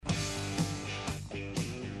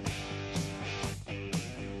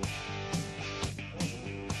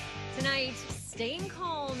staying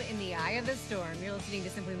calm in the eye of the storm. You're listening to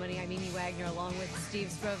Simply Money. I'm Amy Wagner along with Steve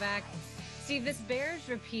Sprovak. Steve, this bears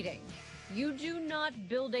repeating. You do not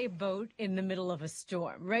build a boat in the middle of a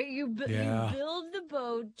storm, right? You build the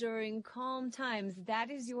boat during calm times. That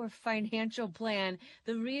is your financial plan.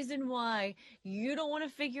 The reason why you don't want to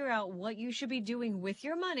figure out what you should be doing with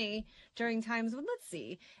your money during times when, let's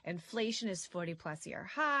see, inflation is 40-plus year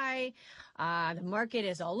high. The market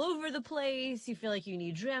is all over the place. You feel like you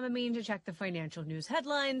need Dramamine to check the financial news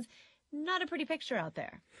headlines. Not a pretty picture out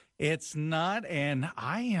there. It's not, and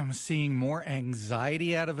I am seeing more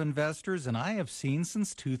anxiety out of investors than I have seen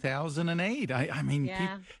since 2008. I mean,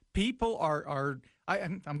 people are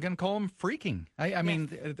I'm going to call them freaking. I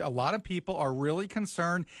mean, a lot of people are really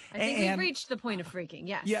concerned. I think we've reached the point of freaking,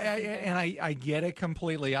 yes. Yeah, and I get it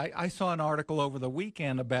completely. I saw an article over the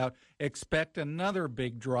weekend about expect another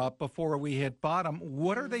big drop before we hit bottom.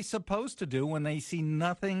 What are they supposed to do when they see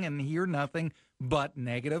nothing and hear nothing but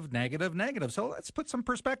negative, negative, negative? So let's put some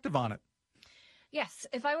perspective on it. Yes.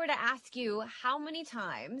 If I were to ask you, how many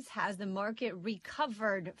times has the market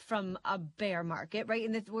recovered from a bear market, right?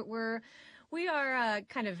 And we are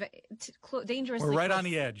kind of dangerously We're right close. On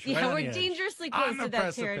the edge. We're dangerously close to that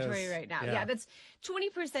precipice. territory right now. Yeah, that's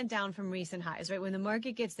 20% down from recent highs, right? When the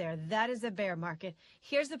market gets there, that is a bear market.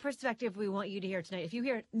 Here's the perspective we want you to hear tonight. If you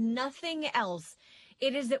hear nothing else,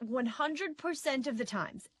 it is that 100% of the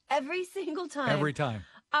times, every single time,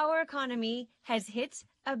 our economy has hit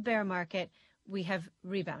a bear market, we have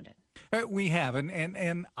rebounded. We have.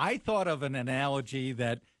 And I thought of an analogy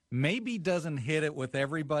that maybe doesn't hit it with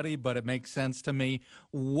everybody, but it makes sense to me.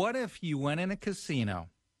 What if you went in a casino?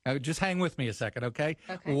 Just hang with me a second, okay?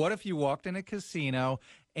 What if you walked in a casino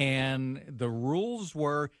and the rules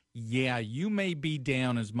were, you may be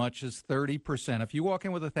down as much as 30%. If you walk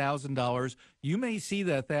in with $1,000, you may see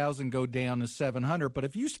that 1,000 go down to 700. But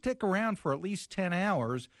if you stick around for at least 10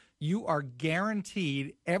 hours, you are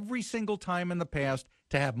guaranteed every single time in the past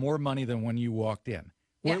to have more money than when you walked in.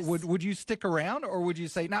 Yes. Would you stick around, or would you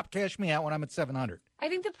say, cash me out when I'm at 700? I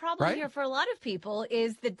think the problem here for a lot of people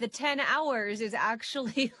is that the 10 hours is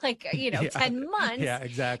actually 10 months. Yeah,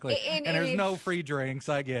 exactly. And there's no free drinks.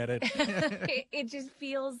 I get it. It just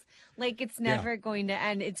feels like it's never going to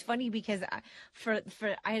end. It's funny because I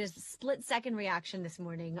had a split second reaction this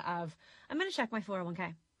morning of, I'm going to check my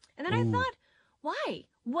 401k. And then I thought, why?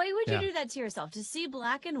 Why would you do that to yourself? To see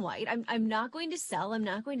black and white, I'm not going to sell. I'm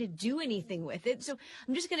not going to do anything with it. So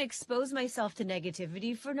I'm just going to expose myself to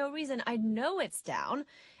negativity for no reason. I know it's down,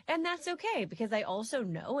 and that's okay because I also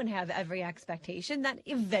know and have every expectation that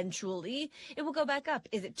eventually it will go back up.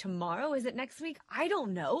 Is it tomorrow? Is it next week? I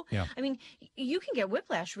don't know. Yeah. I mean, you can get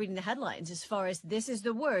whiplash reading the headlines as far as this is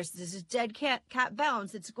the worst. This is dead cat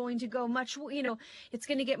bounce. It's going to go much, it's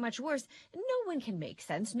going to get much worse. No one can make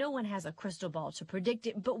sense. No one has a crystal ball to predict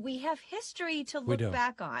it. But we have history to look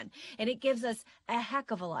back on, and it gives us a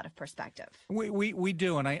heck of a lot of perspective. We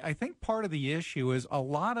do, and I think part of the issue is a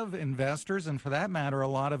lot of investors, and for that matter, a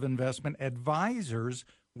lot of investment advisors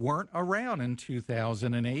weren't around in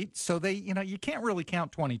 2008, so they, you can't really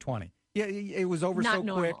count 2020. Yeah, it was over Not so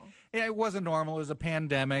normal. quick. Yeah, it wasn't normal. It was a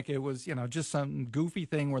pandemic. It was, just some goofy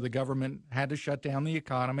thing where the government had to shut down the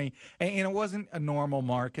economy, and it wasn't a normal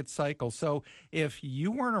market cycle. So if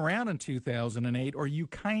you weren't around in 2008, or you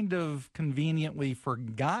kind of conveniently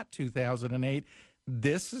forgot 2008,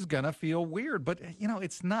 this is going to feel weird. But,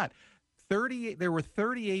 it's not. There were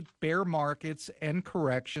 38 bear markets and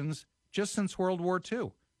corrections just since World War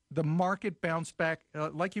II. The market bounced back,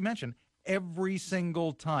 like you mentioned, every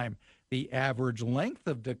single time. The average length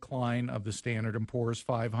of decline of the Standard & Poor's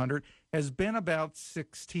 500 has been about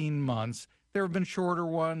 16 months. There have been shorter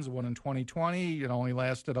ones, one in 2020, it only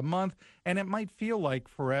lasted a month, and it might feel like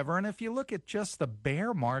forever. And if you look at just the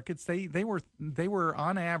bear markets, they were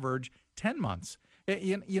on average 10 months.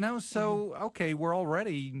 So, okay, we're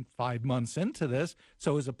already 5 months into this.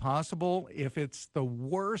 So is it possible, if it's the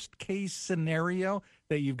worst case scenario,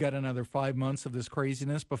 that you've got another 5 months of this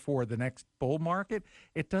craziness before the next bull market?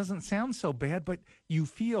 It doesn't sound so bad, but you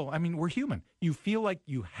feel, we're human. You feel like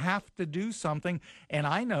you have to do something. And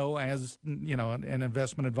I know, as, an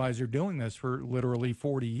investment advisor doing this for literally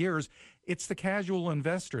 40 years, it's the casual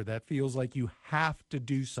investor that feels like you have to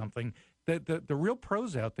do something. The real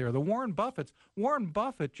pros out there, the Warren Buffett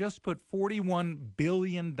just put $41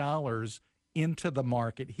 billion into the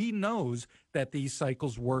market. He knows that these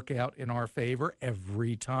cycles work out in our favor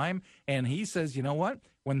every time. And he says, you know what?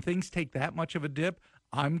 When things take that much of a dip,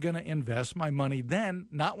 I'm going to invest my money then,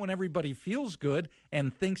 not when everybody feels good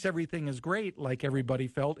and thinks everything is great like everybody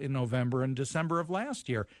felt in November and December of last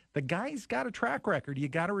year. The guy's got a track record. You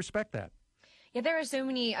got to respect that. Yeah, there are so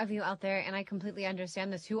many of you out there, and I completely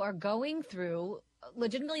understand this, who are going through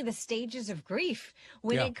legitimately the stages of grief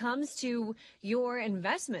when Yeah. it comes to your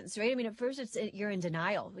investments, right? I mean, at first you're in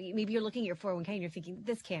denial. Maybe you're looking at your 401k and you're thinking,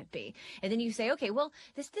 this can't be. And then you say, okay, well,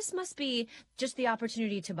 this must be just the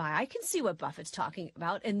opportunity to buy. I can see what Buffett's talking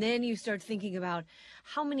about. And then you start thinking about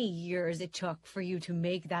how many years it took for you to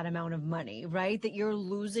make that amount of money, right? That you're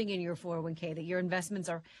losing in your 401k, that your investments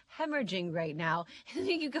are hemorrhaging right now. And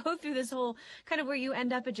then you go through this whole kind of where you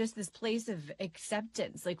end up at just this place of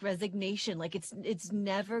acceptance, like resignation, like it's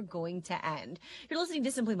never going to end. You're listening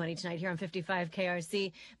to Simply Money tonight here on 55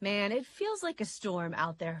 KRC. Man, it feels like a storm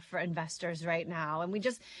out there for investors right now. And we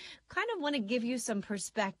just kind of want to give you some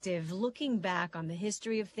perspective, looking back on the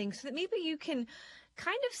history of things so that maybe you can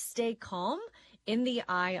kind of stay calm in the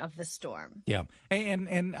eye of the storm. Yeah,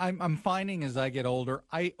 and I'm finding as I get older,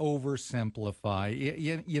 I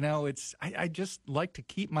oversimplify. You know, I just like to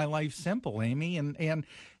keep my life simple, Amy. And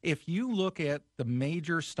if you look at the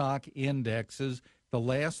major stock indexes, the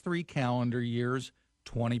last 3 calendar years,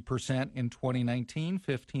 20% in 2019,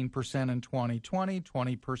 15% in 2020,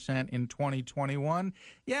 20% in 2021.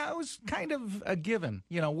 Yeah, it was kind of a given.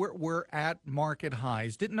 You know, we're at market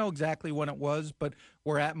highs. Didn't know exactly when it was, but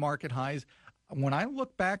we're at market highs. When I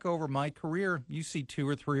look back over my career, you see 2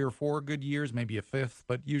 or 3 or 4 good years, maybe a fifth,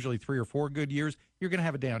 but usually 3 or 4 good years, you're going to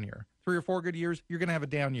have a down year. 3 or 4 good years, you're going to have a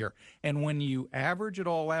down year. And when you average it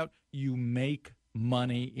all out, you make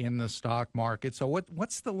money in the stock market. So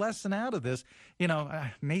what's the lesson out of this? You know,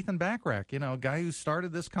 Nathan Bachrach, you know, a guy who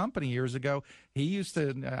started this company years ago, he used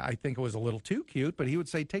to, I think it was a little too cute, but he would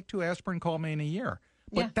say, take 2 aspirin, call me in a year.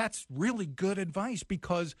 But that's really good advice,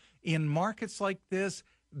 because in markets like this,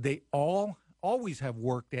 they always have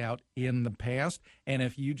worked out in the past. And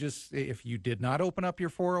if you did not open up your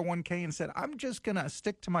 401k and said, I'm just going to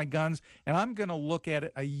stick to my guns and I'm going to look at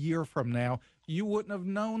it a year from now, you wouldn't have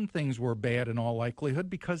known things were bad in all likelihood,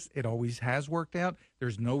 because it always has worked out.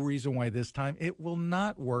 There's no reason why this time it will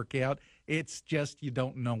not work out. It's just you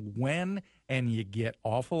don't know when, and you get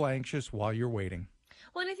awful anxious while you're waiting.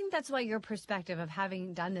 Well, and I think that's why your perspective of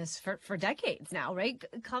having done this for decades now, right,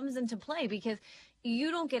 comes into play, because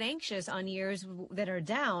you don't get anxious on years that are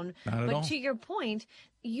down. Not at all. But to your point,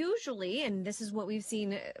 usually, and this is what we've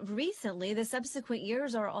seen recently, the subsequent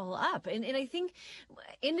years are all up. And I think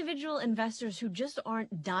individual investors who just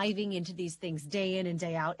aren't diving into these things day in and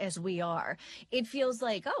day out as we are, it feels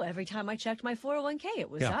like, oh, every time I checked my 401k,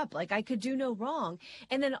 it was up. Like I could do no wrong.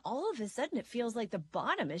 And then all of a sudden it feels like the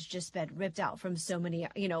bottom has just been ripped out from so many,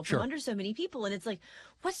 from under so many people. And it's like,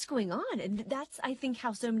 what's going on? And that's, I think,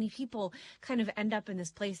 how so many people kind of end up in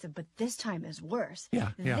this place of, but this time is worse.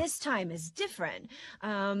 This time is different.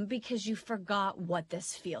 Because you forgot what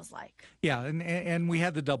this feels like. Yeah, and we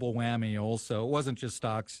had the double whammy also. It wasn't just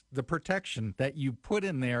stocks. The protection that you put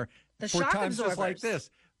in there for times just like this.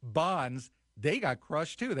 Bonds, they got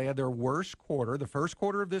crushed too. They had their worst quarter. The first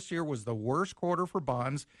quarter of this year was the worst quarter for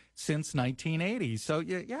bonds since 1980. So,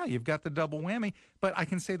 yeah, you've got the double whammy. But I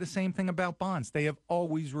can say the same thing about bonds. They have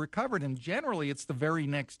always recovered, and generally it's the very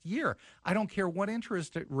next year. I don't care what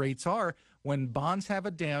interest rates are. When bonds have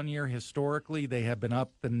a down year, historically, they have been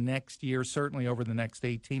up the next year, certainly over the next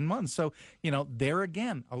 18 months. So, there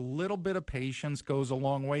again, a little bit of patience goes a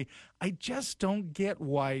long way. I just don't get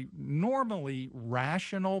why normally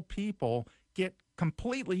rational people get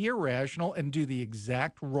completely irrational and do the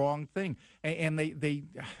exact wrong thing. And they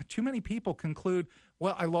too many people conclude,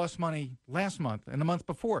 well, I lost money last month and the month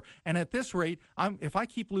before. And at this rate, if I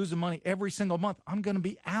keep losing money every single month, I'm going to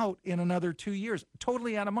be out in another 2 years,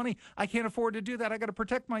 totally out of money. I can't afford to do that. I got to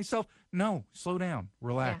protect myself. No, slow down,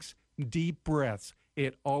 relax, deep breaths.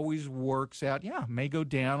 It always works out. Yeah, may go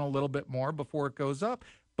down a little bit more before it goes up.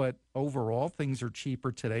 But overall, things are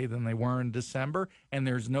cheaper today than they were in December. And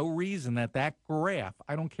there's no reason that graph,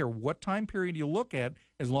 I don't care what time period you look at,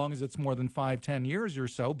 as long as it's more than 5-10 years or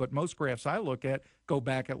so, but most graphs I look at go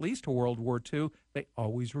back at least to World War II. They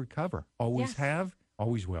always recover, always have,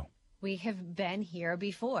 always will. We have been here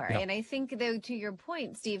before. Yep. And I think, though, to your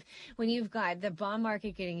point, Steve, when you've got the bond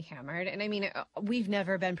market getting hammered, and I mean, we've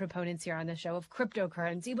never been proponents here on the show of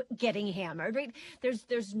cryptocurrency getting hammered, right?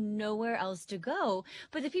 There's nowhere else to go.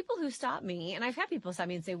 But the people who stop me, and I've had people stop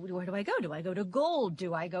me and say, where do I go? Do I go to gold?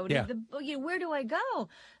 Do I go to where do I go?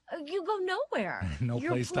 you go nowhere. No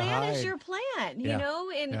Your place to plan is hide. your plan,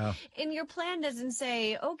 Yeah. and your plan doesn't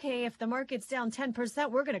say, okay, if the market's down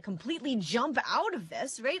 10%, we're going to completely jump out of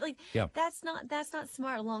this, right? Like Yeah. that's not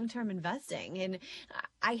smart long-term investing. And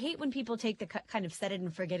I hate when people take the kind of set it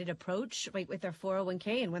and forget it approach, right, with their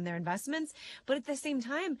 401k and when their investments, but at the same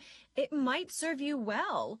time, it might serve you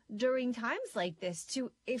well during times like this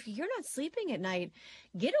to, if you're not sleeping at night,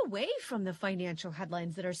 get away from the financial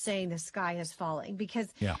headlines that are saying the sky is falling,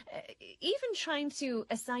 because Yeah. even trying to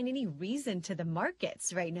assign any reason to the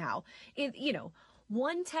markets right now,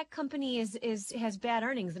 one tech company has bad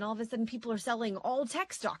earnings and all of a sudden people are selling all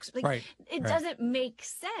tech stocks. Like Right. it doesn't make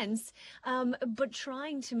sense. But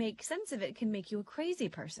trying to make sense of it can make you a crazy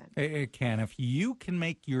person. It can. If you can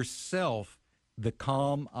make yourself the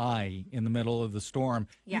calm eye in the middle of the storm,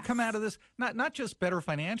 you Yes. come out of this not just better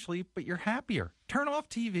financially, but you're happier. Turn off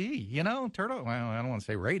TV, turn off, well, I don't want to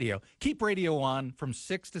say radio. Keep radio on from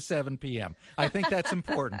 6 to 7 p.m. I think that's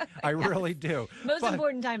important. I really do. Most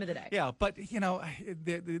important time of the day. Yeah, but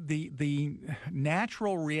the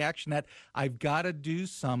natural reaction that I've got to do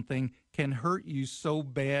something can hurt you so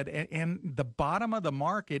bad. And the bottom of the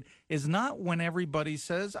market is not when everybody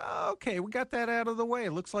says, oh, okay, we got that out of the way.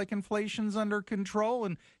 It looks like inflation's under control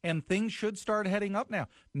and things should start heading up now.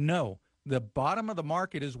 No, the bottom of the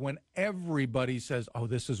market is when everybody says, oh,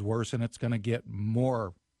 this is worse and it's going to get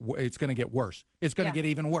more. It's going to get worse. It's going to get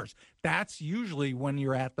even worse. That's usually when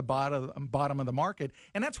you're at the bottom of the market.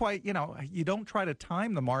 And that's why, you don't try to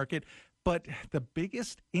time the market. But the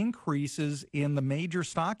biggest increases in the major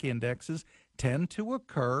stock indexes tend to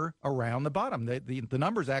occur around the bottom. The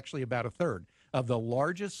number is actually about a third of the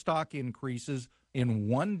largest stock increases in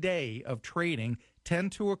one day of trading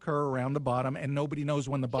tend to occur around the bottom, and nobody knows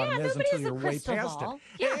when the bottom is until you're way past it.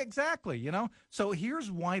 Yeah, exactly. So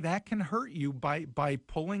here's why that can hurt you by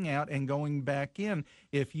pulling out and going back in.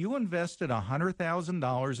 If you invested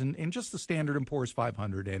 $100,000 in just the Standard & Poor's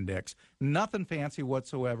 500 index, nothing fancy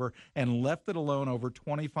whatsoever, and left it alone over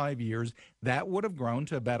 25 years, that would have grown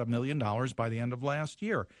to about $1 million by the end of last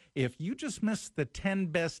year. If you just missed the 10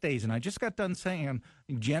 best days, and I just got done saying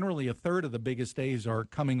generally a third of the biggest days are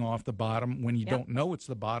coming off the bottom when you don't know it's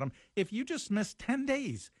the bottom. If you just missed 10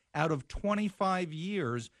 days out of 25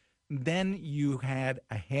 years, then you had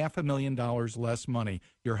 $500,000 less money.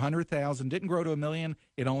 Your 100,000 didn't grow to $1 million;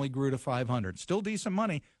 it only grew to 500. Still decent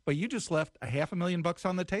money, but you just left $500,000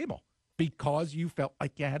 on the table because you felt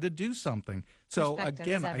like you had to do something. So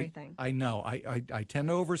again, I know I tend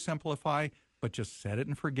to oversimplify, but just set it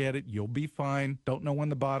and forget it. You'll be fine. Don't know when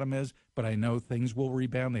the bottom is, but I know things will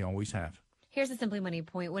rebound. They always have. Here's a Simply Money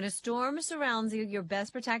point. When a storm surrounds you, your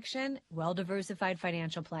best protection, well-diversified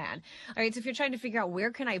financial plan. All right, so if you're trying to figure out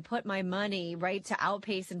where can I put my money, right, to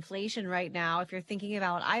outpace inflation right now, if you're thinking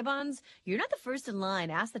about I-bonds, you're not the first in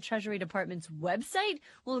line. Ask the Treasury Department's website.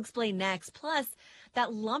 We'll explain next. Plus,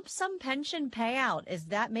 that lump sum pension payout, does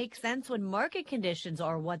that make sense when market conditions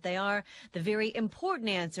are what they are? The very important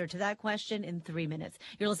answer to that question in 3 minutes.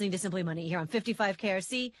 You're listening to Simply Money here on 55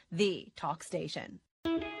 KRC, the talk station.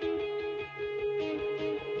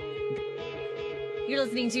 You're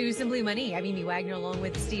listening to Simply Money. I'm Amy Wagner along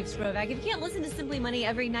with Steve Sprovak. If you can't listen to Simply Money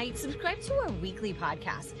every night, subscribe to our weekly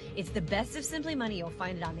podcast. It's the best of Simply Money. You'll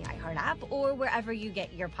find it on the iHeart app or wherever you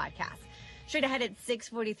get your podcasts. Straight ahead at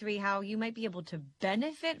 6:43, how you might be able to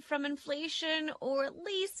benefit from inflation or at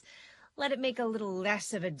least let it make a little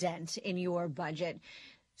less of a dent in your budget.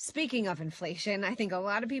 Speaking of inflation, I think a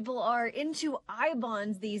lot of people are into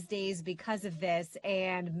I-bonds these days because of this.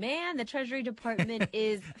 And man, the Treasury Department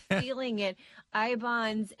is feeling it.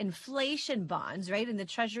 I-bonds, inflation bonds, right? And the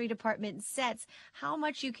Treasury Department sets how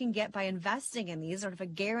much you can get by investing in these, sort of a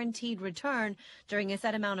guaranteed return during a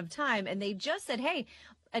set amount of time. And they just said, hey,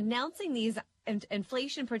 announcing these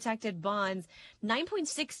inflation protected bonds,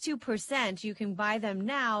 9.62%. You can buy them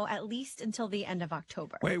now at least until the end of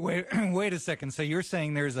October. Wait a second. So you're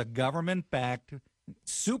saying there's a government-backed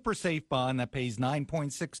super safe bond that pays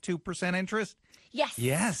 9.62% interest?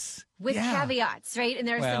 Yes. With caveats, right? And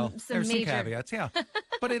there's some major caveats, yeah.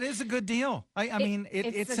 But it is a good deal. I mean,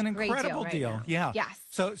 it's an incredible deal. Right, yeah. Yes.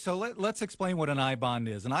 So let's explain what an I-bond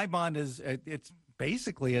is. An I-bond is it's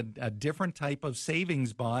basically a different type of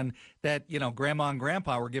savings bond that, grandma and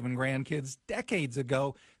grandpa were giving grandkids decades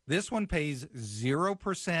ago. This one pays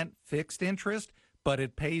 0% fixed interest, but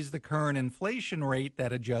it pays the current inflation rate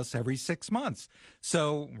that adjusts every 6 months.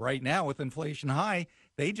 So right now with inflation high,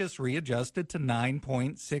 they just readjusted to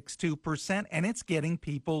 9.62%, and it's getting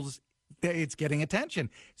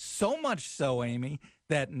attention. So much so, Amy,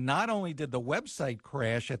 that not only did the website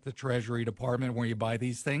crash at the Treasury Department where you buy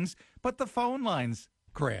these things, but the phone lines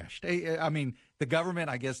crashed. I mean, the government,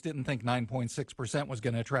 I guess, didn't think 9.6% was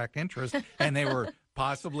going to attract interest, and they were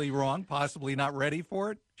possibly wrong, possibly not ready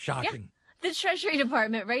for it. Shocking. The Treasury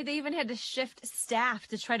Department, right? They even had to shift staff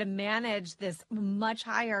to try to manage this much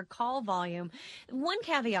higher call volume. One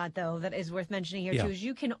caveat, though, that is worth mentioning here, too, is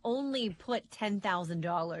you can only put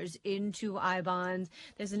 $10,000 into I-bonds.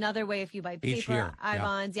 There's another way if you buy paper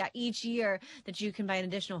I-bonds, each year that you can buy an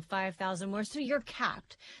additional 5,000 more. So you're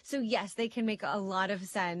capped. So, yes, they can make a lot of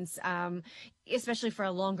sense. Especially for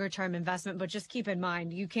a longer term investment. But just keep in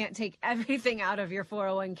mind, you can't take everything out of your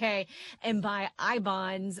 401k and buy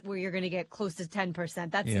I-bonds where you're going to get close to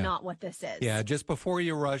 10%. That's not what this is. Yeah, just before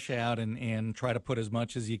you rush out and try to put as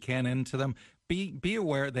much as you can into them, be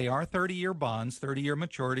aware they are 30-year bonds, 30-year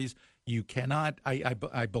maturities. You cannot,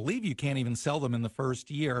 I believe you can't even sell them in the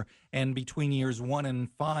first year. And between years 1 and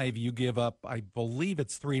 5, you give up, I believe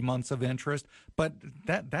it's 3 months of interest. But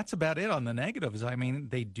that's about it on the negatives. I mean,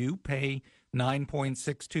 they do pay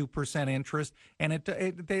 9.62% interest, and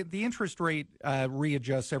the interest rate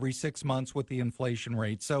readjusts every 6 months with the inflation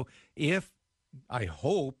rate. So if, I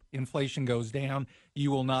hope, inflation goes down,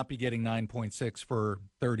 you will not be getting 9.6 for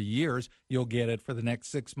 30 years. You'll get it for the next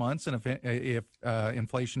 6 months, and if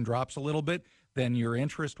inflation drops a little bit, then your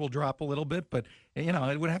interest will drop a little bit. But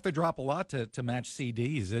it would have to drop a lot to match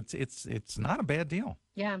CDs. It's not a bad deal.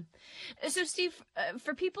 Yeah. So, Steve,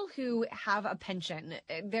 for people who have a pension,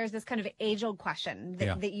 there's this kind of age-old question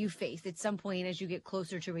that you face at some point as you get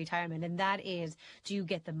closer to retirement, and that is, do you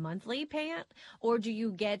get the monthly payout or do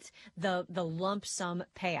you get the lump sum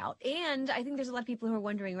payout? And I think there's a lot of people who are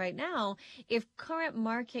wondering right now if current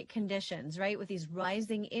market conditions, right, with these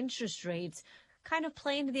rising interest rates kind of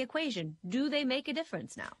play into the equation. Do they make a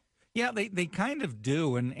difference now? Yeah, they kind of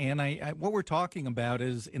do. And I what we're talking about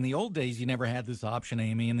is in the old days, you never had this option,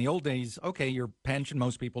 Amy. In the old days, okay, your pension,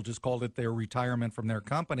 most people just called it their retirement from their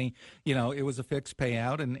company. It was a fixed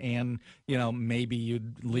payout and maybe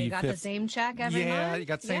you'd leave. You got the same check every month? Yeah, you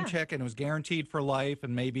got the same check and it was guaranteed for life,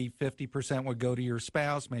 and maybe 50% would go to your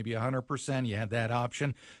spouse, maybe 100%. You had that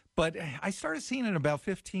option. But I started seeing it about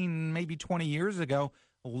 15, maybe 20 years ago.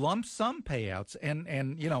 Lump sum payouts. And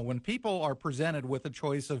when people are presented with a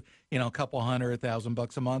choice of, a couple $100,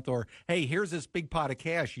 $1,000 a month, or, hey, here's this big pot of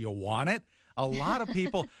cash, you want it? A lot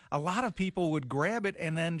of people would grab it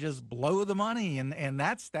and then just blow the money. And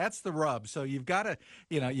that's the rub. So you've got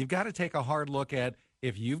to take a hard look at,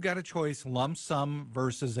 if you've got a choice, lump sum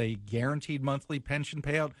versus a guaranteed monthly pension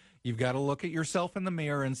payout, you've got to look at yourself in the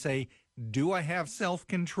mirror and say, do I have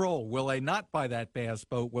self-control? Will I not buy that bass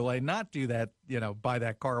boat? Will I not do that, buy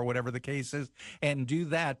that car or whatever the case is? And do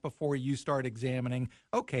that before you start examining,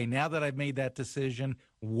 okay, now that I've made that decision,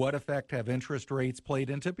 what effect have interest rates played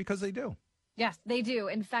into it? Because they do. Yes, they do.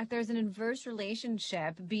 In fact, there's an inverse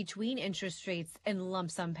relationship between interest rates and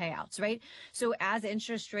lump sum payouts, right? So as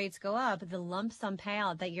interest rates go up, the lump sum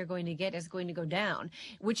payout that you're going to get is going to go down,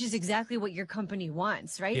 which is exactly what your company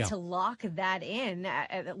wants, right? Yeah. To lock that in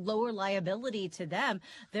at lower liability to them.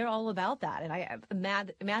 They're all about that. And I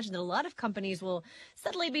imagine that a lot of companies will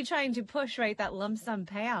suddenly be trying to push, right, that lump sum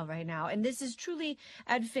payout right now. And this is truly,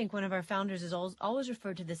 Ed Fink, one of our founders, has always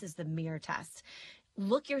referred to this as the mirror test.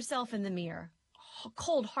 Look yourself in the mirror.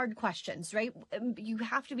 Cold, hard questions, right? You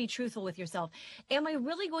have to be truthful with yourself. Am I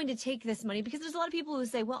really going to take this money? Because there's a lot of people who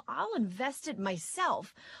say, well, I'll invest it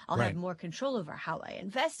myself. I'll have more control over how I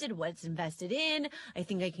invested, what's invested in. I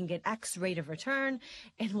think I can get X rate of return.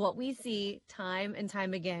 And what we see time and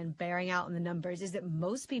time again, bearing out in the numbers, is that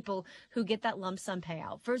most people who get that lump sum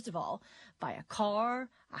payout, first of all, buy a car,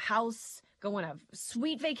 a house, go on a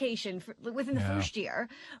sweet vacation within the first year,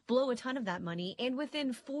 blow a ton of that money. And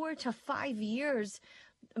within 4 to 5 years,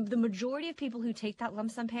 the majority of people who take that lump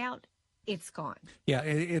sum payout, it's gone. Yeah,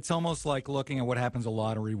 it's almost like looking at what happens to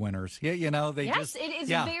lottery winners. Yeah, it is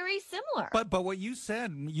very similar. But what you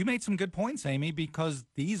said, you made some good points, Amy, because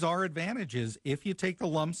these are advantages. If you take the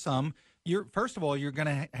lump sum, first of all, you're going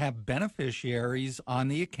to have beneficiaries on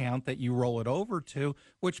the account that you roll it over to,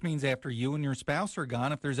 which means after you and your spouse are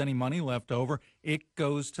gone, if there's any money left over, it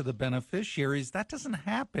goes to the beneficiaries. That doesn't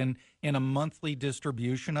happen in a monthly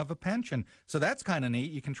distribution of a pension. So that's kind of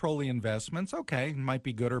neat. You control the investments. Okay, it might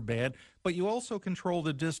be good or bad, but you also control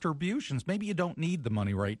the distributions. Maybe you don't need the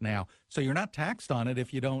money right now, so you're not taxed on it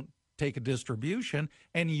if you don't take a distribution,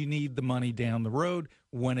 and you need the money down the road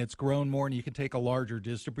when it's grown more and you can take a larger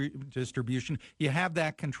distribution. You have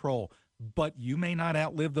that control, but you may not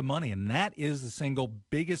outlive the money, and that is the single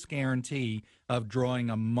biggest guarantee of drawing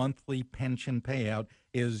a monthly pension payout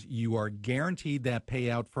is you are guaranteed that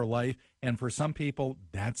payout for life, and for some people,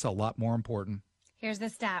 that's a lot more important. Here's the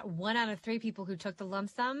stat. 1 out of 3 people who took the lump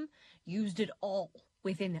sum used it all.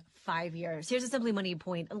 within 5 years. Here's a Simply Money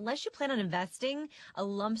point. Unless you plan on investing a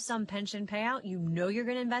lump sum pension payout, you know you're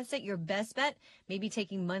going to invest it. Your best bet, maybe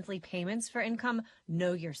taking monthly payments for income.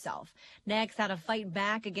 Know yourself. Next, how to fight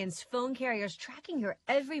back against phone carriers tracking your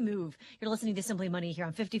every move. You're listening to Simply Money here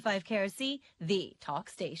on 55 KRC, the talk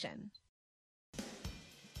station.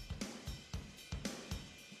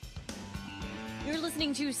 You're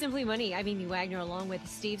listening to Simply Money. I'm Amy Wagner along with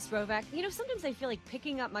Steve Sprovak. You know, sometimes I feel like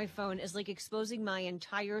picking up my phone is like exposing my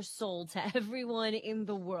entire soul to everyone in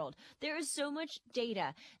the world. There is so much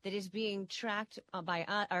data that is being tracked by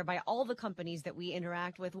all the companies that we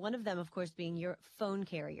interact with. One of them, of course, being your phone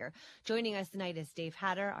carrier. Joining us tonight is Dave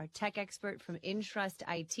Hatter, our tech expert from Intrust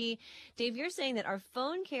IT. Dave, you're saying that our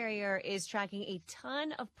phone carrier is tracking a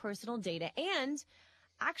ton of personal data, and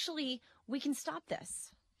actually, we can stop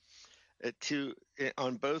this.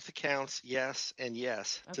 On both accounts, yes and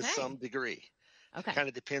yes, to some degree. Okay. It kind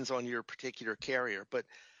of depends on your particular carrier, but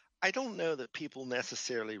I don't know that people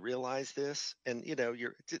necessarily realize this. And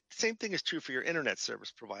the same thing is true for your internet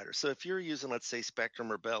service provider. So if you're using, let's say,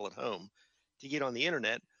 Spectrum or Bell at home to get on the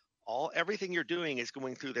internet, everything you're doing is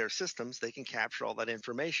going through their systems. They can capture all that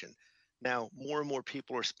information. Now, more and more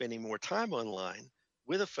people are spending more time online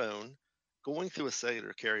with a phone, going through a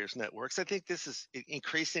cellular carrier's networks. I think this is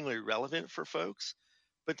increasingly relevant for folks.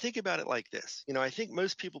 But think about it like this. I think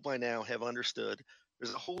most people by now have understood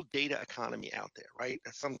there's a whole data economy out there, right?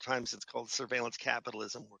 Sometimes it's called surveillance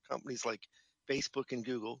capitalism, where companies like Facebook and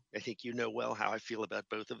Google, I think you know well how I feel about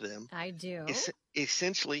both of them. I do.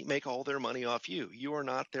 Essentially make all their money off you. You are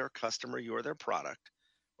not their customer, you are their product,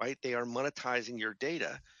 right? They are monetizing your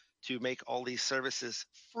data to make all these services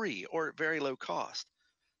free or at very low cost.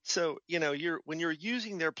 So, when you're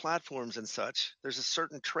using their platforms and such, there's a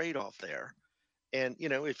certain trade-off there. And,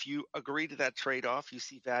 if you agree to that trade-off, you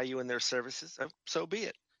see value in their services, so be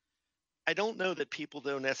it. I don't know that people,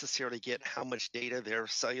 though, necessarily get how much data their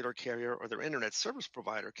cellular carrier or their internet service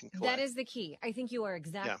provider can collect. That is the key. I think you are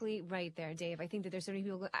exactly right there, Dave. I think that there's so many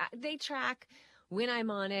people, they track when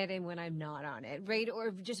I'm on it and when I'm not on it, right?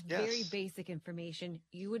 Or just very basic information.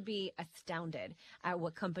 You would be astounded at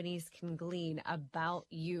what companies can glean about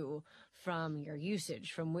you from your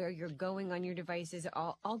usage, from where you're going on your devices,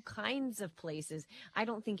 all kinds of places. I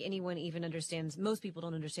don't think anyone even understands, most people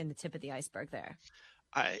don't understand the tip of the iceberg there.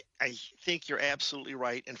 I think you're absolutely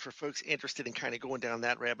right. And for folks interested in kind of going down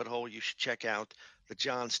that rabbit hole, you should check out the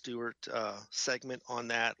Jon Stewart segment on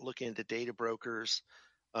that. Look into data brokers.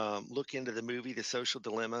 Look into the movie The Social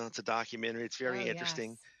Dilemma. It's a documentary. It's very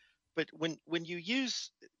interesting. Yes. But when you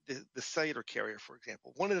use the cellular carrier, for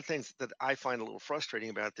example, one of the things that I find a little frustrating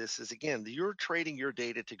about this is, again, you're trading your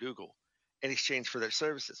data to Google in exchange for their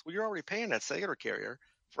services. Well, you're already paying that cellular carrier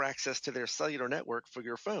for access to their cellular network for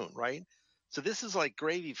your phone, right? So this is like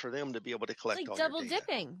gravy for them to be able to collect all your data. It's like double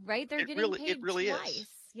dipping, right? They're getting paid twice.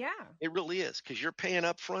 Yeah. It really is, because you're paying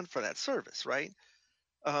up front for that service, right?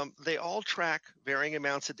 They all track varying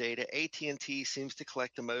amounts of data. AT&T seems to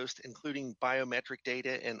collect the most, including biometric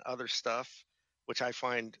data and other stuff, which I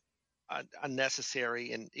find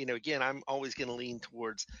unnecessary. And, again, I'm always going to lean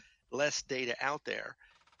towards less data out there.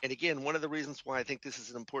 And again, one of the reasons why I think this is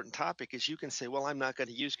an important topic is you can say, well, I'm not going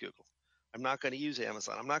to use Google. I'm not going to use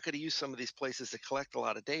Amazon. I'm not going to use some of these places that collect a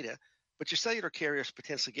lot of data, but your cellular carrier is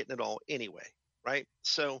potentially getting it all anyway, right?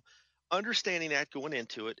 So understanding that going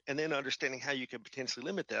into it, and then understanding how you can potentially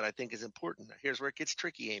limit that, I think is important. Here's where it gets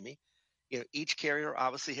tricky, Amy. Each carrier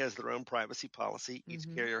obviously has their own privacy policy. Each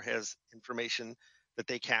carrier has information that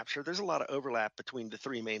they capture. There's a lot of overlap between the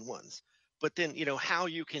three main ones. But then,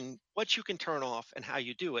 what you can turn off and how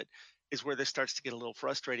you do it is where this starts to get a little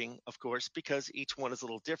frustrating, of course, because each one is a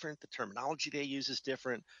little different. The terminology they use is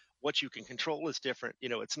different. What you can control is different.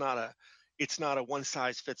 It's not a one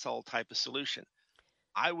size fits all type of solution.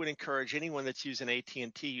 I would encourage anyone that's using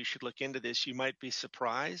AT&T, you should look into this. You might be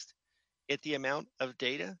surprised at the amount of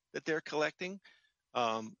data that they're collecting.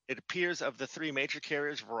 It appears of the three major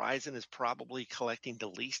carriers, Verizon is probably collecting the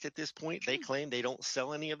least at this point. They claim they don't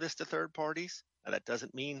sell any of this to third parties. Now, that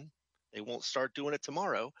doesn't mean they won't start doing it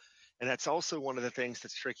tomorrow. And that's also one of the things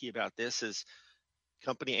that's tricky about this is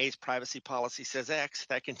company A's privacy policy says X,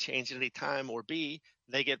 that can change at any time, or B,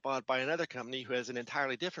 they get bought by another company who has an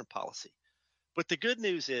entirely different policy. But the good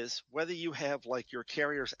news is, whether you have like your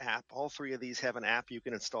carrier's app, all three of these have an app you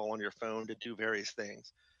can install on your phone to do various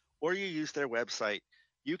things, or you use their website,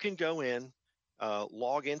 you can go in,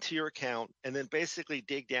 log into your account, and then basically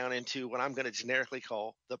dig down into what I'm going to generically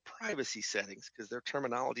call the privacy settings, because their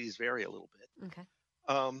terminologies vary a little bit. Okay.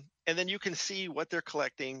 And then you can see what they're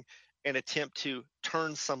collecting and attempt to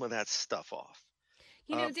turn some of that stuff off.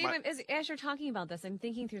 You know, Dave, as you're talking about this, I'm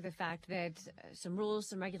thinking through the fact that some rules,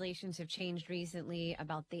 some regulations have changed recently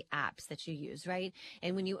about the apps that you use, right?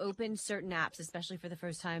 And when you open certain apps, especially for the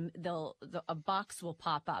first time, a box will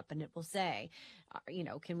pop up and it will say,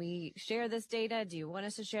 can we share this data? Do you want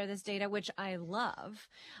us to share this data? Which I love.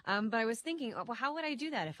 But I was thinking, well, how would I do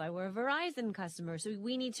that if I were a Verizon customer? So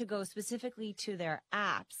we need to go specifically to their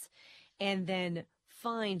apps and then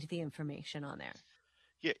find the information on there.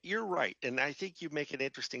 Yeah, you're right. And I think you make an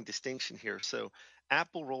interesting distinction here. So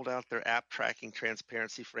Apple rolled out their app tracking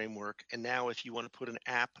transparency framework. And now if you want to put an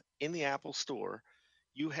app in the Apple Store,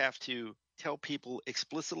 you have to tell people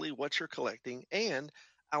explicitly what you're collecting and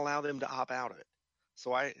allow them to opt out of it.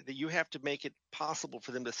 So you have to make it possible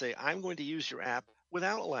for them to say, I'm going to use your app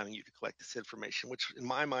without allowing you to collect this information, which in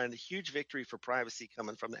my mind, a huge victory for privacy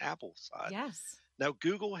coming from the Apple side. Yes. Now,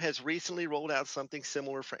 Google has recently rolled out something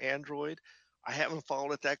similar for Android. I haven't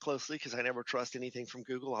followed it that closely because I never trust anything from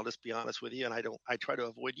Google. I'll just be honest with you. And I try to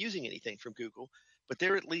avoid using anything from Google, but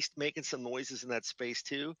they're at least making some noises in that space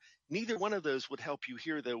too. Neither one of those would help you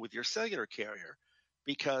here though with your cellular carrier,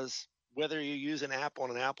 because whether you use an app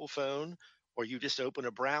on an Apple phone or you just open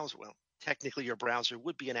a browser, well, technically your browser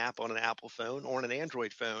would be an app on an Apple phone or on an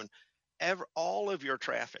Android phone. All of your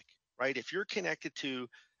traffic, right? If you're connected to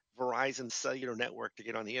Verizon's cellular network to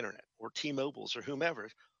get on the internet or T-Mobile's or whomever,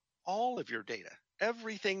 all of your data,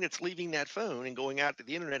 everything that's leaving that phone and going out to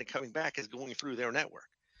the internet and coming back is going through their network.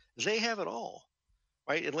 They have it all,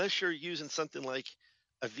 right? Unless you're using something like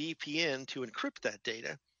a VPN to encrypt that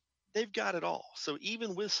data, they've got it all. So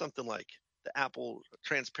even with something like the Apple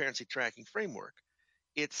Transparency Tracking Framework,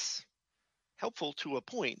 it's helpful to a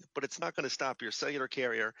point, but it's not going to stop your cellular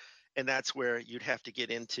carrier. And that's where you'd have to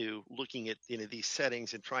get into looking at these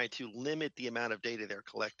settings and trying to limit the amount of data they're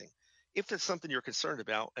collecting. If that's something you're concerned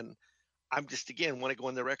about, and I'm just, again, want to go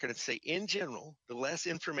on the record and say, in general, the less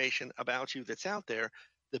information about you that's out there,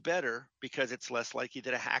 the better, because it's less likely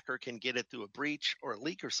that a hacker can get it through a breach or a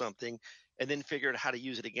leak or something, and then figure out how to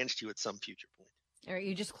use it against you at some future point. All right,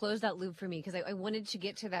 you just closed that loop for me because I wanted to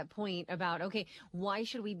get to that point about, okay, why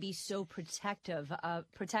should we be so protective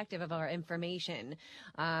of our information?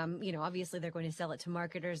 Obviously they're going to sell it to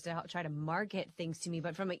marketers to help try to market things to me,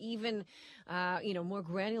 but from an even, more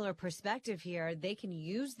granular perspective here, they can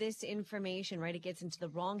use this information, right? It gets into the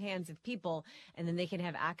wrong hands of people, and then they can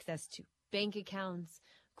have access to bank accounts,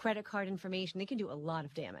 credit card information. They can do a lot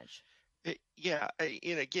of damage. Yeah,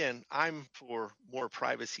 and again, I'm for more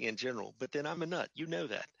privacy in general, but then I'm a nut. You know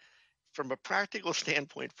that. From a practical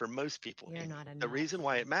standpoint, for most people, You're not a the nut. reason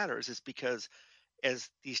why it matters is because as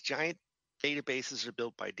these giant databases are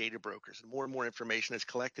built by data brokers and more information is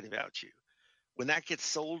collected about you, when that gets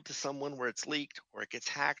sold to someone where it's leaked or it gets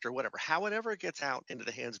hacked or whatever, however it gets out into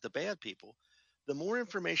the hands of the bad people, the more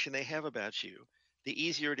information they have about you, the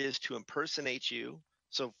easier it is to impersonate you.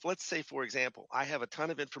 So let's say, for example, I have a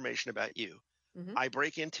ton of information about you. Mm-hmm. I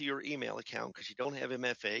break into your email account because you don't have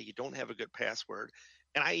MFA, you don't have a good password,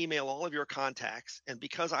 and I email all of your contacts. And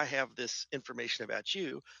because I have this information about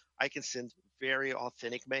you, I can send very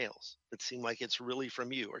authentic mails that seem like it's really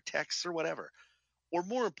from you, or texts or whatever. Or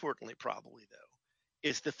more importantly, probably though,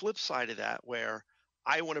 is the flip side of that, where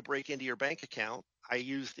I want to break into your bank account. I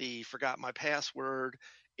use the forgot my password.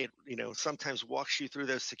 It sometimes walks you through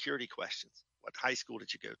those security questions. What high school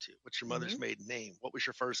did you go to? What's your mother's Mm-hmm. maiden name? What was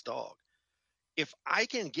your first dog? If I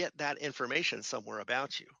can get that information somewhere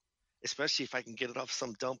about you, especially if I can get it off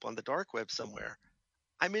some dump on the dark web somewhere,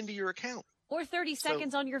 I'm into your account. Or 30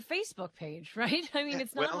 seconds on your Facebook page, right? I mean,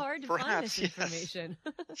 it's not hard to find this information.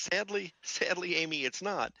 Yes. Sadly, Amy, it's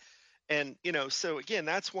not. And, so again,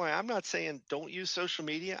 that's why I'm not saying don't use social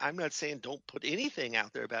media. I'm not saying don't put anything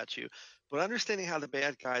out there about you, but understanding how the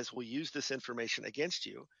bad guys will use this information against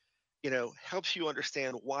you, helps you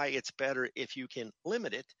understand why it's better if you can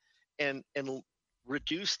limit it and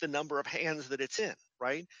reduce the number of hands that it's in,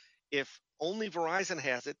 right? If only Verizon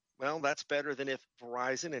has it, well, that's better than if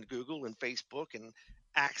Verizon and Google and Facebook and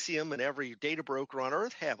Axiom and every data broker on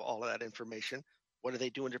earth have all of that information. What are they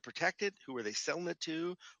doing to protect it? Who are they selling it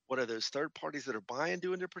to? What are those third parties that are buying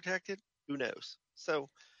doing to protect it? Who knows? So,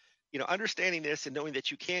 understanding this and knowing that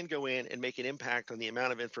you can go in and make an impact on the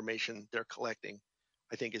amount of information they're collecting,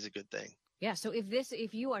 I think is a good thing. Yeah. So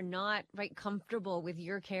if you are not comfortable with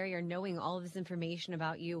your carrier knowing all of this information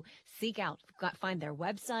about you, seek out, find their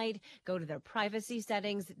website, go to their privacy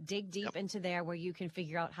settings, dig deep into there where you can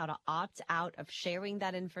figure out how to opt out of sharing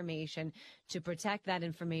that information to protect that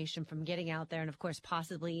information from getting out there and, of course,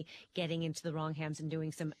 possibly getting into the wrong hands and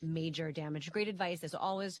doing some major damage. Great advice, as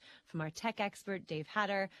always, from our tech expert, Dave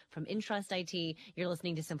Hatter from Intrust IT. You're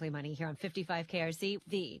listening to Simply Money here on 55 KRC,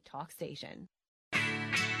 the talk station.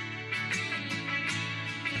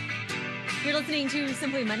 You're listening to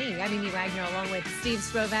Simply Money. I'm Amy Wagner along with Steve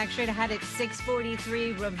Sprovak. Straight ahead at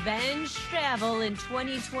 6:43. Revenge travel in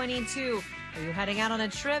 2022. Are you heading out on a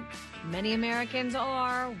trip? Many Americans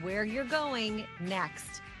are. Where you're going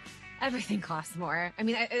next. Everything costs more. I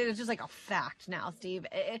mean, it's just like a fact now, Steve.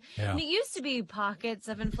 Yeah. And it used to be pockets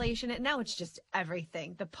of inflation, and now it's just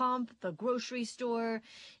everything. The pump, the grocery store,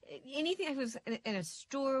 anything. I was in a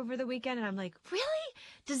store over the weekend, and I'm like, really?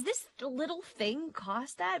 Does this little thing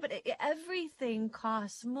cost that? But everything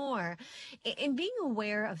costs more. And being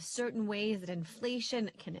aware of certain ways that inflation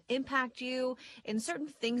can impact you and certain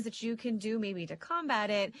things that you can do maybe to combat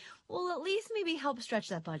it will at least maybe help stretch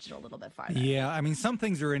that budget a little bit farther. Yeah, I mean, some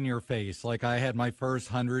things are in your face. Like I had my first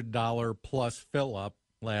 $100 plus fill up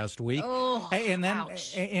last week. Oh, and then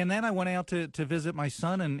ouch. and then I went out to visit my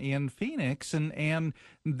son in Phoenix, and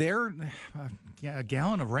there, a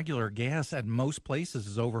gallon of regular gas at most places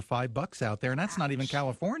is over $5 out there, and that's not even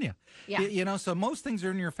California. Yeah. You know, so most things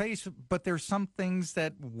are in your face, but there's some things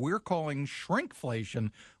that we're calling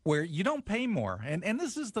shrinkflation, where you don't pay more. And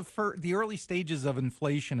this is the early stages of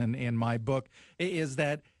inflation in my book, is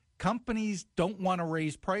that companies don't want to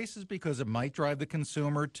raise prices because it might drive the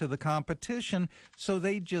consumer to the competition. So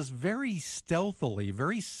they just very stealthily,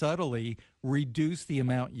 very subtly reduce the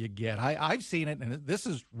amount you get. I've seen it, and this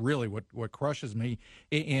is really what crushes me,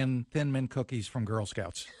 in Thin Mint cookies from Girl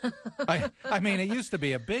Scouts. I mean, it used to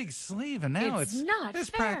be a big sleeve, and now It's not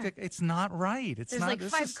fair. It's not right. It's There's not. like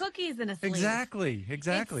this 5 is- cookies in a sleeve. Exactly.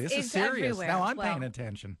 This is It's serious. everywhere. Now I'm Well, paying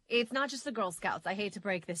attention. It's not just the Girl Scouts. I hate to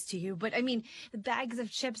break this to you, but I mean, the bags of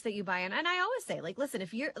chips that you buy, and I always say, like, listen,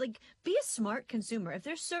 if you're like, be a smart consumer. If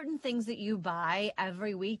there's certain things that you buy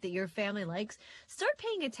every week that your family likes, start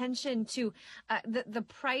paying attention to the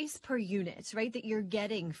price per unit, right, that you're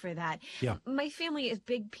getting for that. Yeah. My family is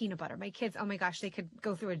big peanut butter. My kids, oh my gosh, they could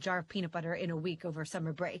go through a jar of peanut butter in a week over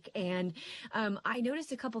summer break. And I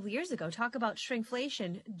noticed a couple of years ago, talk about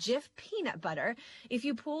shrinkflation, Jif peanut butter. If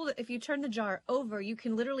you turn the jar over, you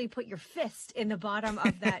can literally put your fist in the bottom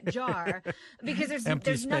of that jar because there's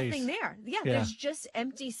Empty nothing space. there. Yeah, Yeah. there's just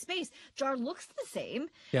empty space. Jar looks the same.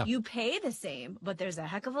 Yeah. You pay the same, but there's a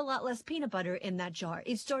heck of a lot less peanut butter in that jar.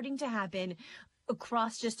 It's starting to happen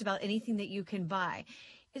across just about anything that you can buy.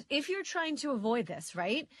 If you're trying to avoid this,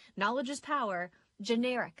 right? Knowledge is power.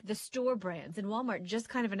 Generic, the store brands, and Walmart just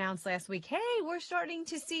kind of announced last week, hey, we're starting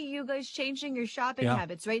to see you guys changing your shopping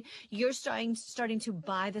habits, right? You're starting to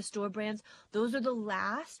buy the store brands. Those are the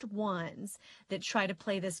last ones that try to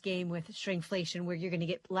play this game with shrinkflation, where you're going to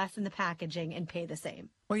get less in the packaging and pay the same.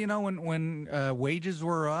 Well, you know, when wages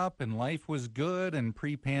were up and life was good and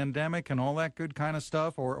pre-pandemic and all that good kind of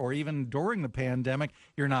stuff, or even during the pandemic,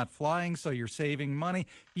 you're not flying, so you're saving money.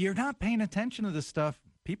 You're not paying attention to this stuff.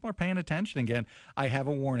 People are paying attention again. I have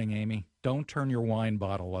a warning, Amy. Don't turn your wine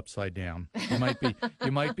bottle upside down.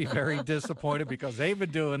 You might be very disappointed because they've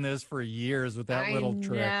been doing this for years with that little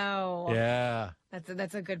trick. No. Yeah.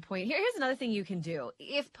 That's a good point. Here's another thing you can do,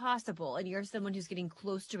 if possible, and you're someone who's getting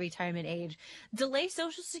close to retirement age, delay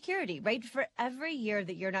Social Security, right? For every year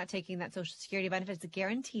that you're not taking that Social Security benefit, it's a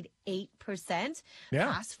guaranteed 8%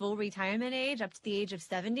 past full retirement age, up to the age of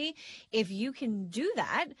 70. If you can do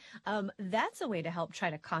that, that's a way to help try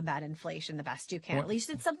to combat inflation the best you can. At least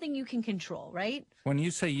it's something you can control, right? When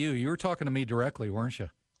you say you were talking to me directly, weren't you?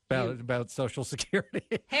 About Social Security.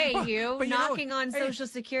 Hey, But you knocking on Social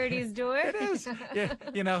Security's door. It is. Yeah,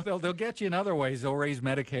 you know, they'll get you in other ways. They'll raise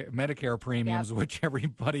Medicare premiums, which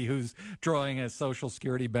everybody who's drawing a Social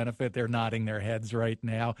Security benefit, they're nodding their heads right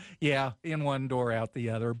now. Yeah, in one door, out the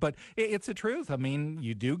other. But it's the truth. I mean,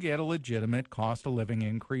 you do get a legitimate cost of living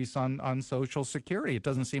increase on Social Security. It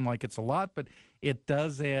doesn't seem like it's a lot, but it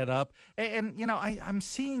does add up. And you know, I'm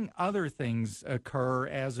seeing other things occur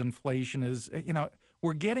as inflation is, you know,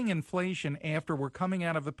 we're getting inflation after we're coming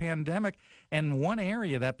out of a pandemic. And one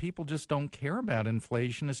area that people just don't care about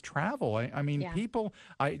inflation is travel. I mean, people,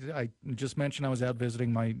 I just mentioned I was out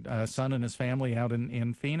visiting my son and his family out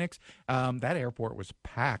in Phoenix. That airport was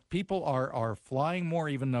packed. People are flying more,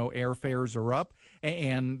 even though airfares are up,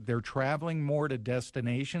 and they're traveling more to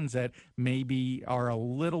destinations that maybe are a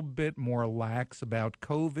little bit more lax about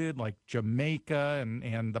COVID, like Jamaica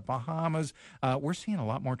and the Bahamas. We're seeing a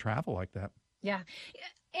lot more travel like that. Yeah.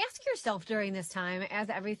 Ask yourself during this time, as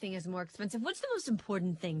everything is more expensive, what's the most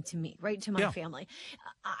important thing to me, right? To my Yeah. family.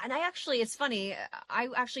 And it's funny. I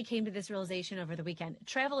actually came to this realization over the weekend.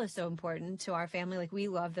 Travel is so important to our family. Like, we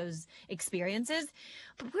love those experiences,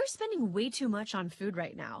 but we're spending way too much on food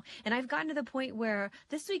right now. And I've gotten to the point where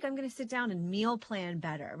this week I'm going to sit down and meal plan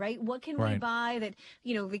better, right? What can we Right. buy that,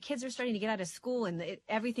 the kids are starting to get out of school and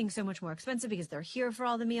everything's so much more expensive because they're here for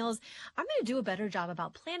all the meals. I'm going to do a better job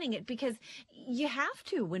about planning it because you have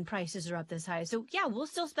to when prices are up this high. So yeah, we'll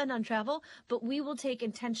still spend on travel, but we will take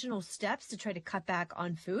intentional steps to try to cut back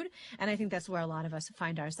on food. And I think that's where a lot of us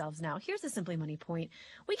find ourselves now. Here's the Simply Money point.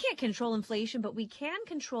 We can't control inflation, but we can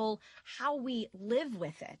control how we live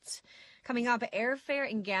with it. Coming up, airfare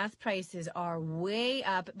and gas prices are way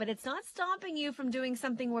up, but it's not stopping you from doing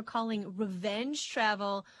something we're calling revenge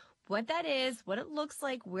travel. What that is, what it looks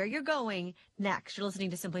like, where you're going. Next, you're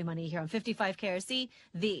listening to Simply Money here on 55 KRC,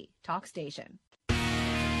 the talk station.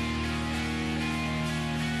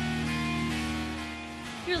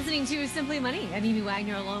 You're listening to Simply Money. I'm Amy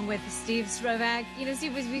Wagner along with Steve Strovak.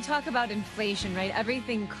 Steve, as we talk about inflation, right?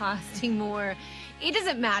 Everything costing more. It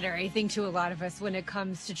doesn't matter, I think, to a lot of us when it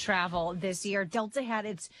comes to travel this year. Delta had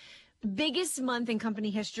its biggest month in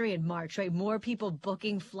company history in March, right? More people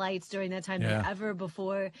booking flights during that time than ever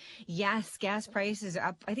before. Yes, gas prices are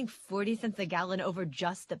up, I think, 40 cents a gallon over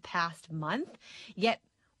just the past month. Yet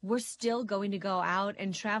we're still going to go out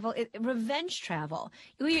and travel. Revenge travel.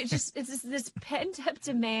 It's this pent-up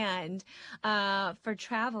demand for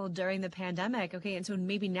travel during the pandemic. Okay, and so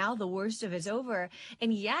maybe now the worst of it's over.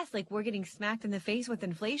 And yes, like, we're getting smacked in the face with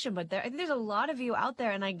inflation, but I think there's a lot of you out there,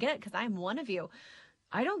 and I get it because I'm one of you.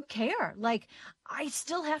 I don't care. Like, I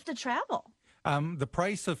still have to travel. The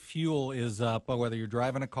price of fuel is up, whether you're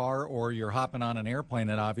driving a car or you're hopping on an airplane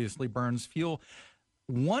that obviously burns fuel.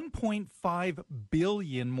 1.5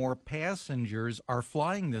 billion more passengers are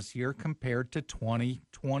flying this year compared to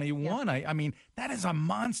 2021. Yeah. I mean, that is a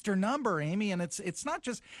monster number, Amy. And it's not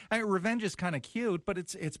just revenge is kind of cute, but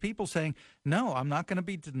it's people saying, no, I'm not going to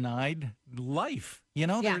be denied life.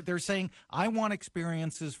 They're saying, I want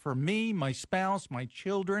experiences for me, my spouse, my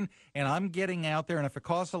children, and I'm getting out there. And if it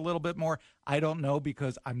costs a little bit more, I don't know,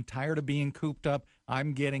 because I'm tired of being cooped up.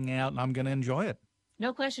 I'm getting out and I'm going to enjoy it.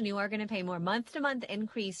 No question, you are going to pay more. Month-to-month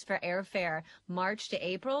increase for airfare, March to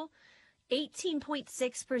April,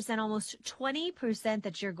 18.6%, almost 20%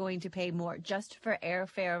 that you're going to pay more just for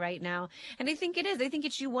airfare right now. And I think it is. I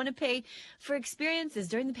think you want to pay for experiences.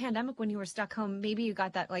 During the pandemic, when you were stuck home, maybe you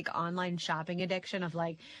got that like online shopping addiction of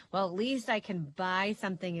like, well, at least I can buy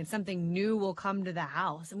something and something new will come to the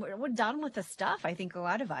house. And we're done with the stuff, I think, a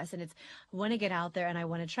lot of us. And it's, I want to get out there and I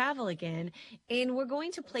want to travel again. And we're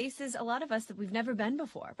going to places, a lot of us, that we've never been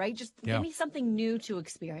before, right? Just give me something new to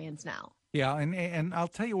experience now. Yeah, and I'll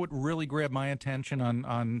tell you what really grabbed my attention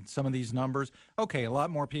on some of these numbers. Okay, a lot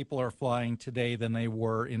more people are flying today than they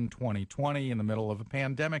were in 2020 in the middle of a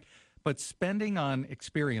pandemic, but spending on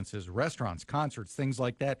experiences, restaurants, concerts, things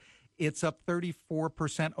like that, it's up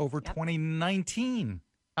 34% over 2019.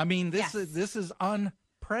 I mean, this is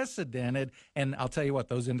unprecedented, and I'll tell you what,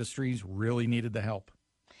 those industries really needed the help.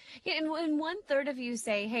 Yeah, and when 1/3 of you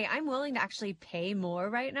say, hey, I'm willing to actually pay more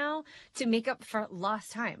right now to make up for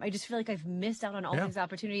lost time. I just feel like I've missed out on all these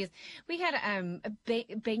opportunities. We had a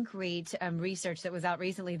Bankrate research that was out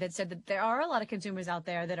recently that said that there are a lot of consumers out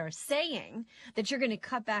there that are saying that you're going to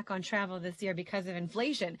cut back on travel this year because of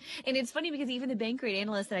inflation. And it's funny because even the Bankrate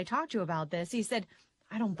analyst that I talked to about this, he said,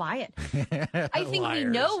 I don't buy it. I think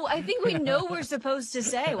we know we're supposed to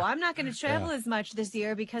say, well, I'm not going to travel as much this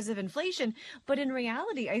year because of inflation. But in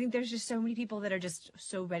reality, I think there's just so many people that are just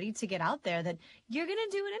so ready to get out there that you're going to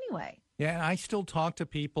do it anyway. Yeah, and I still talk to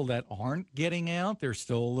people that aren't getting out. They're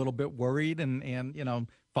still a little bit worried and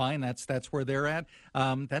fine, that's where they're at.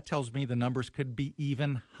 That tells me the numbers could be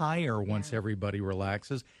even higher once everybody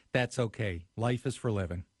relaxes. That's okay. Life is for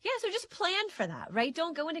living. Yeah, so just plan for that, right?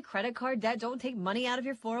 Don't go into credit card debt. Don't take money out of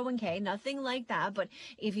your 401k, nothing like that. But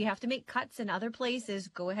if you have to make cuts in other places,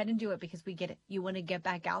 go ahead and do it because we get it. You want to get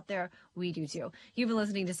back out there. We do too. You've been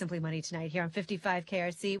listening to Simply Money tonight here on 55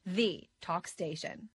 KRC, the talk station.